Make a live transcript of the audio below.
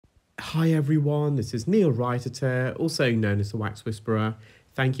Hi everyone, this is Neel Raithatha, also known as the Wax Whisperer.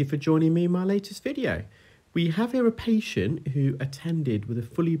 Thank you for joining me in my latest video. We have here a patient who attended with a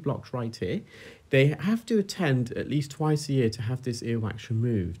fully blocked right ear. They have to attend at least twice a year to have this earwax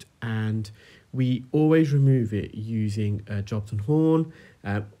removed, and we always remove it using a Jobson horn.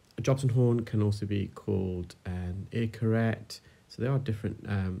 A Jobson horn can also be called an ear curette, so there are different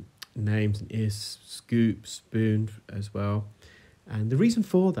names, an ear scoop, spoon as well. And the reason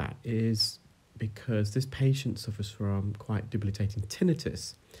for that is because this patient suffers from quite debilitating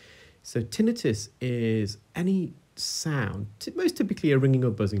tinnitus. So tinnitus is any sound, most typically a ringing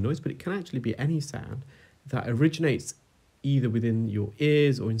or buzzing noise, but it can actually be any sound that originates either within your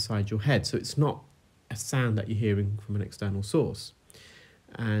ears or inside your head. So it's not a sound that you're hearing from an external source.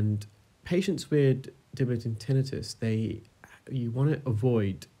 And patients with debilitating tinnitus, you want to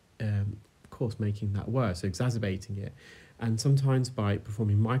avoid, of course, making that worse, so exacerbating it. And sometimes by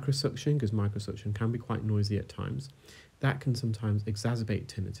performing microsuction, because microsuction can be quite noisy at times, that can sometimes exacerbate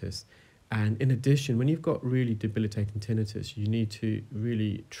tinnitus. And in addition, when you've got really debilitating tinnitus, you need to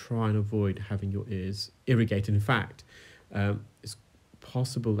really try and avoid having your ears irrigated. In fact, it's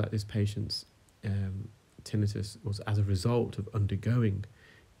possible that this patient's tinnitus was as a result of undergoing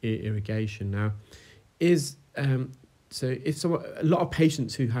ear irrigation. Now, so if a lot of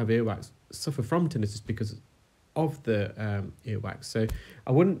patients who have earwax suffer from tinnitus because of the earwax. So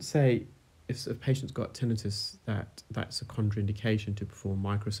I wouldn't say if a patient's got tinnitus that's a contraindication to perform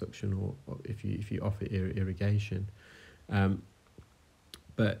microsuction or if you offer ear irrigation.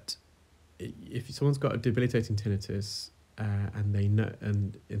 But if someone's got a debilitating tinnitus and they know,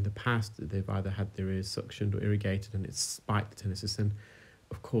 and in the past they've either had their ears suctioned or irrigated and it's spiked the tinnitus, then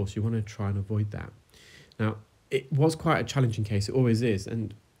of course you want to try and avoid that. Now, it was quite a challenging case, it always is,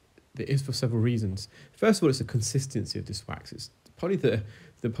 and it is for several reasons. First of all, it's the consistency of this wax. It's probably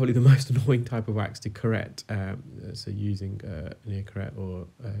the most annoying type of wax to correct. So using an ear curette or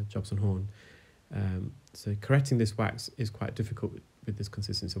a Jobson horn. So correcting this wax is quite difficult with this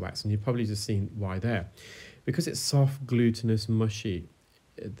consistency of wax, and you've probably just seen why there. Because it's soft, glutinous, mushy,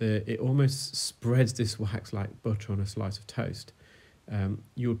 it almost spreads this wax like butter on a slice of toast.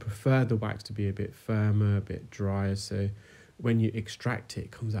 You would prefer the wax to be a bit firmer, a bit drier, so when you extract it,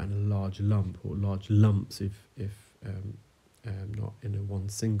 it comes out in a large lump or large lumps if not in a one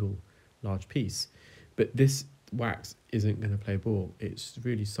single large piece. But this wax isn't going to play ball. It's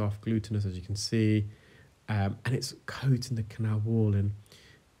really soft, glutinous, as you can see, and it's coating the canal wall. And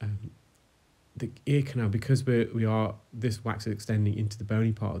the ear canal, because this wax is extending into the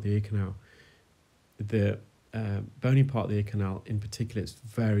bony part of the ear canal. The bony part of the ear canal in particular is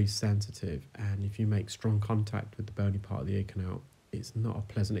very sensitive, and if you make strong contact with the bony part of the ear canal, it's not a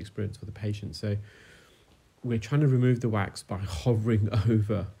pleasant experience for the patient. So we're trying to remove the wax by hovering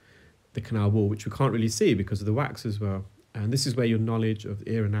over the canal wall, which we can't really see because of the wax as well. And this is where your knowledge of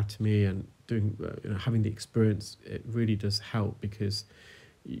ear anatomy and having the experience, it really does help, because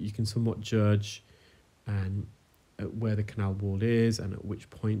you can somewhat judge and where the canal wall is and at which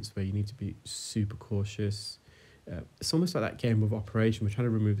points where you need to be super cautious. It's almost like that game of operation. We're trying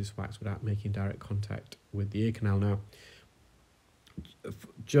to remove this wax without making direct contact with the ear canal. Now,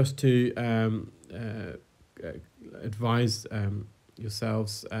 just to advise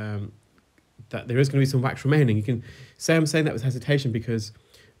yourselves that there is going to be some wax remaining. You can say I'm saying that with hesitation because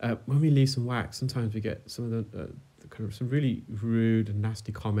when we leave some wax, sometimes we get some of the kind of some really rude and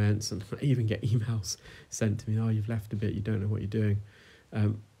nasty comments, and I even get emails sent to me, oh, you've left a bit, you don't know what you're doing.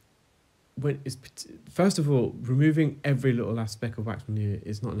 First of all, removing every little last speck of wax from the ear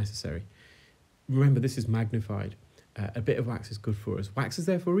is not necessary. Remember, this is magnified. A bit of wax is good for us. Wax is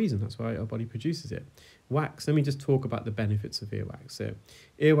there for a reason. That's why our body produces it. Wax, let me just talk about the benefits of earwax. So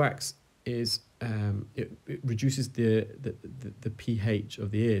earwax is, it reduces the pH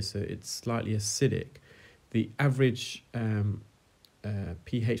of the ear, so it's slightly acidic. The average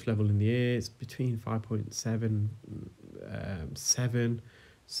pH level in the ear is between 5.7, 7,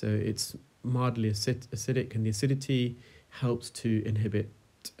 so it's mildly acidic, and the acidity helps to inhibit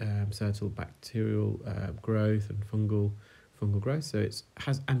certain bacterial growth and fungal growth, so it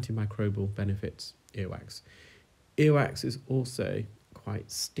has antimicrobial benefits, earwax. Earwax is also quite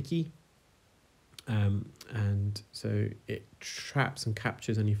sticky, and so it traps and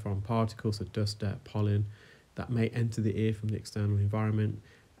captures any foreign particles, so dust, dirt, pollen, that may enter the ear from the external environment.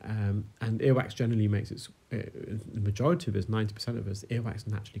 And earwax generally makes the majority of us, 90% of us, earwax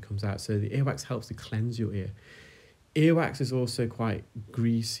naturally comes out. So the earwax helps to cleanse your ear. Earwax is also quite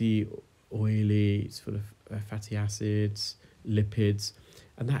greasy, oily, it's full of fatty acids, lipids,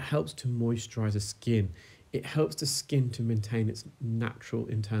 and that helps to moisturize the skin. It helps the skin to maintain its natural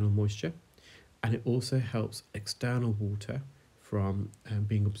internal moisture, and it also helps external water from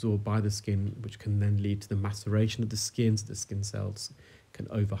being absorbed by the skin, which can then lead to the maceration of the skin, so the skin cells can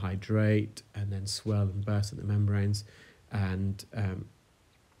overhydrate and then swell and burst at the membranes, and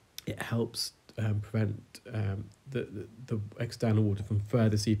it helps prevent the external water from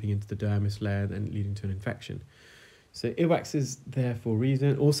further seeping into the dermis layer and leading to an infection. So earwax is there for a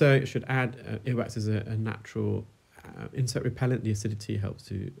reason. Also, I should add, earwax is a natural insect repellent. The acidity helps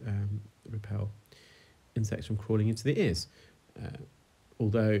to repel insects from crawling into the ears.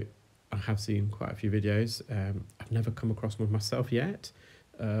 Although I have seen quite a few videos, I've never come across one myself yet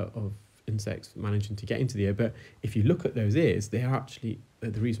of insects managing to get into the ear. But if you look at those ears, they are actually,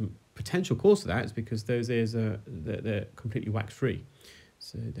 the reason, potential cause for that is because those ears they're completely wax free.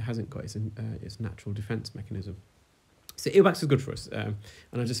 So it hasn't got its natural defense mechanism. So earwax is good for us, and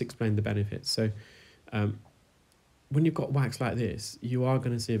I just explained the benefits. So when you've got wax like this, you are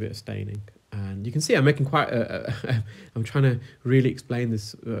going to see a bit of staining, and you can see I'm making quite I'm trying to really explain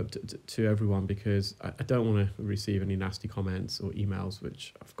this to everyone, because I don't want to receive any nasty comments or emails,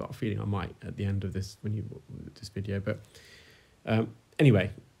 which I've got a feeling I might at the end of this this video. But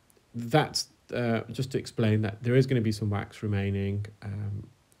anyway, that's just to explain that there is going to be some wax remaining, and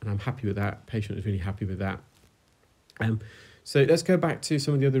I'm happy with that. Patient is really happy with that. So let's go back to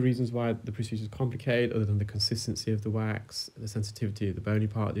some of the other reasons why the procedure is complicated, other than the consistency of the wax, the sensitivity of the bony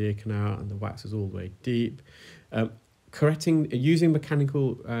part of the ear canal, and the wax is all the way deep. Using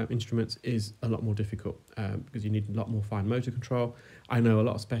mechanical instruments is a lot more difficult because you need a lot more fine motor control. I know a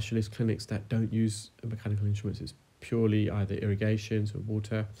lot of specialist clinics that don't use mechanical instruments. It's purely either irrigation, so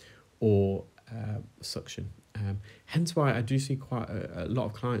water, or suction. Hence why I do see quite a lot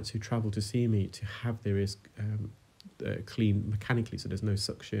of clients who travel to see me to have their ears clean mechanically, so there's no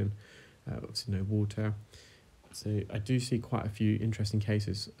suction, obviously no water. So I do see quite a few interesting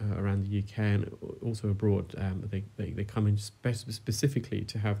cases around the UK and also abroad. They come in specifically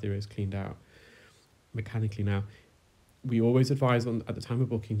to have their ears cleaned out mechanically. Now, we always advise at the time of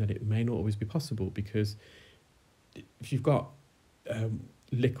booking that it may not always be possible, because if you've got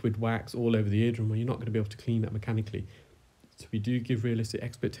liquid wax all over the eardrum, well, you're not going to be able to clean that mechanically. So we do give realistic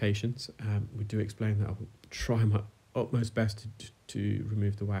expectations. We do explain that I will try my utmost best to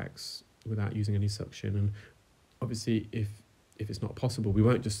remove the wax without using any suction. And obviously, if it's not possible, we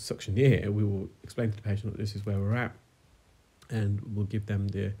won't just suction the ear. We will explain to the patient that this is where we're at, and we'll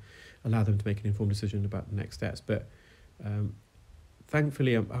allow them to make an informed decision about the next steps. But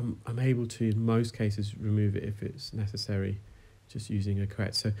thankfully, I'm able to, in most cases, remove it if it's necessary, just using a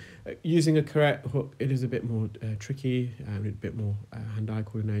Curette. So using a Curette hook, it is a bit more tricky, a bit more hand-eye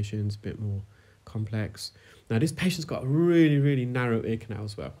coordination, a bit more complex. Now, this patient's got a really, really narrow ear canal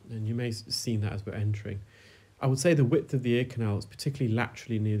as well, and you may have seen that as we're entering. I would say the width of the ear canal, particularly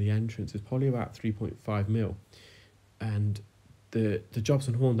laterally near the entrance, is probably about 3.5 mil. And the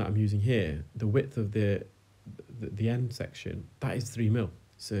Jobson horn that I'm using here, the width of the end section, that is 3 mil.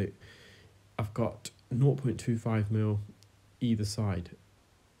 So I've got 0.25 mil either side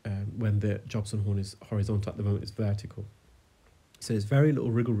when the Jobson horn is horizontal. At the moment it's vertical, so there's very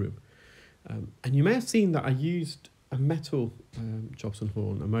little wriggle room. And you may have seen that I used a metal Jobson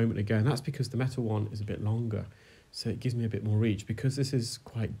horn a moment ago, and that's because the metal one is a bit longer, so it gives me a bit more reach. Because this is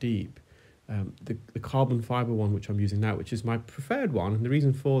quite deep, the carbon fibre one, which I'm using now, which is my preferred one, and the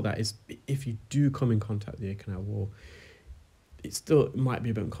reason for that is if you do come in contact with the ear canal wall, it might be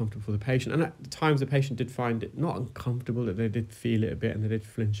a bit uncomfortable for the patient. And at times the patient did find it not uncomfortable, that they did feel it a bit and they did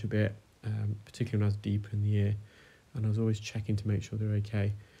flinch a bit, particularly when I was deep in the ear, and I was always checking to make sure they're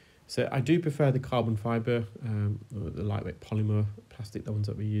okay. So I do prefer the carbon fibre, or the lightweight polymer plastic, the ones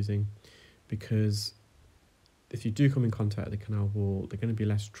that we're using, because if you do come in contact with the canal wall, they're going to be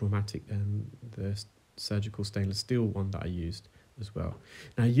less traumatic than the surgical stainless steel one that I used as well.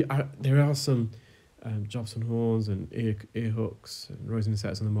 Now, there are some Jobson horns and ear hooks and rosin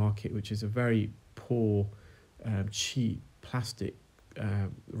sets on the market, which is a very poor, cheap plastic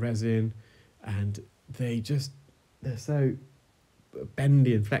resin, and they're so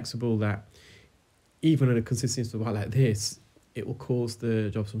bendy and flexible that even at a consistency like this, it will cause the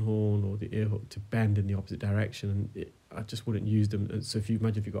Jobson horn or the ear hook to bend in the opposite direction, and I just wouldn't use them. So if you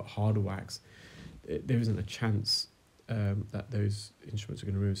imagine if you've got harder wax, there isn't a chance that those instruments are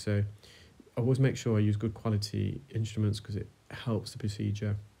going to move. So I always make sure I use good quality instruments because it helps the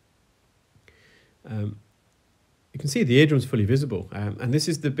procedure. You can see the eardrum's fully visible, and this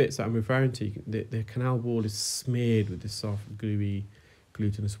is the bits that I'm referring to. The canal wall is smeared with this soft, gluey,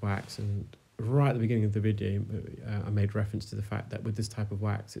 glutinous wax, and right at the beginning of the video, I made reference to the fact that with this type of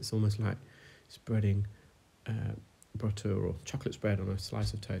wax, it's almost like spreading butter or chocolate spread on a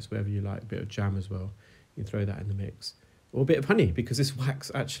slice of toast, wherever you like, a bit of jam as well. You can throw that in the mix. Or a bit of honey, because this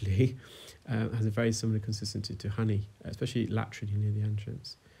wax actually has a very similar consistency to honey, especially laterally near the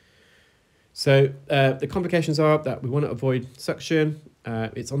entrance. So the complications are that we want to avoid suction.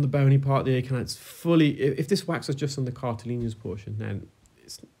 It's on the bony part of the ear canal. It's fully, if this wax was just on the cartilaginous portion, then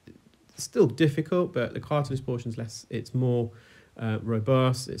it's still difficult, but the cartilaginous portion is less, it's more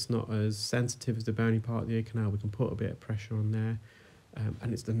robust. It's not as sensitive as the bony part of the ear canal. We can put a bit of pressure on there.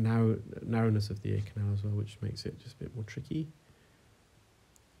 And it's the narrowness of the ear canal as well, which makes it just a bit more tricky.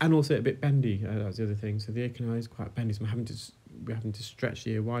 And also a bit bendy, that's the other thing. So the ear canal is quite bendy, so we're having to stretch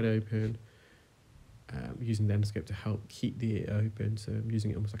the ear wide open, using the endoscope to help keep the ear open. So I'm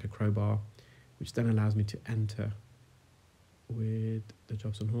using it almost like a crowbar, which then allows me to enter with the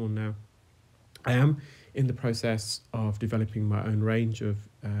Jobson horn. Now, I am in the process of developing my own range of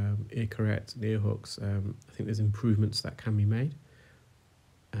ear Curette and ear hooks. I think there's improvements that can be made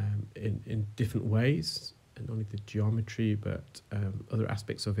in different ways, and not only the geometry, but other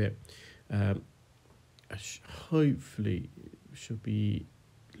aspects of it. I hopefully should be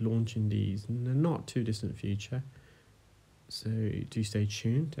launching these in the not too distant future, so do stay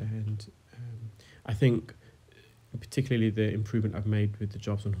tuned. And I think particularly the improvement I've made with the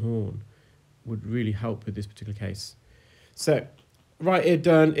Jobson horn would really help with this particular case. So right ear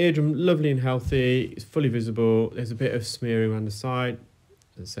done, eardrum lovely and healthy, it's fully visible. There's a bit of smearing around the side.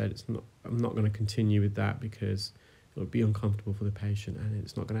 As I said, I'm not going to continue with that because it would be uncomfortable for the patient and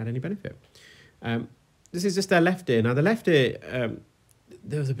it's not going to add any benefit. This is just their left ear. Now the left ear,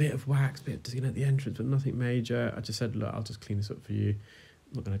 there was a bit of wax, bit at the entrance, but nothing major. I just said, look, I'll just clean this up for you.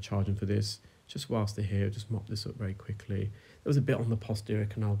 I'm not going to charge them for this. Just whilst they're here, just mop this up very quickly. There was a bit on the posterior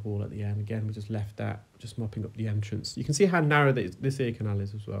canal wall at the end. Again, we just left that, just mopping up the entrance. You can see how narrow this ear canal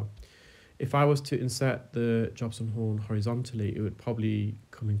is as well. If I was to insert the Jobson horn horizontally, it would probably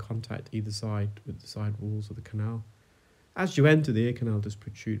come in contact either side with the side walls of the canal. As you enter, the ear canal does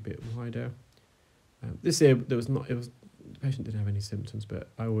protrude a bit wider. This ear, the patient didn't have any symptoms, but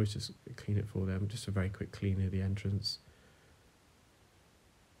I always just clean it for them. Just a very quick clean near the entrance.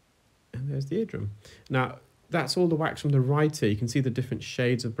 And there's the eardrum. Now, that's all the wax from the right ear. You can see the different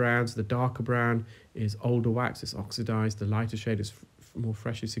shades of browns. The darker brown is older wax, it's oxidized. The lighter shade is more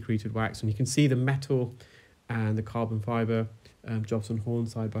freshly secreted wax. And you can see the metal and the carbon fiber Jobson horn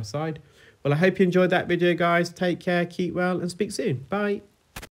side by side. Well, I hope you enjoyed that video, guys. Take care, keep well, and speak soon. Bye.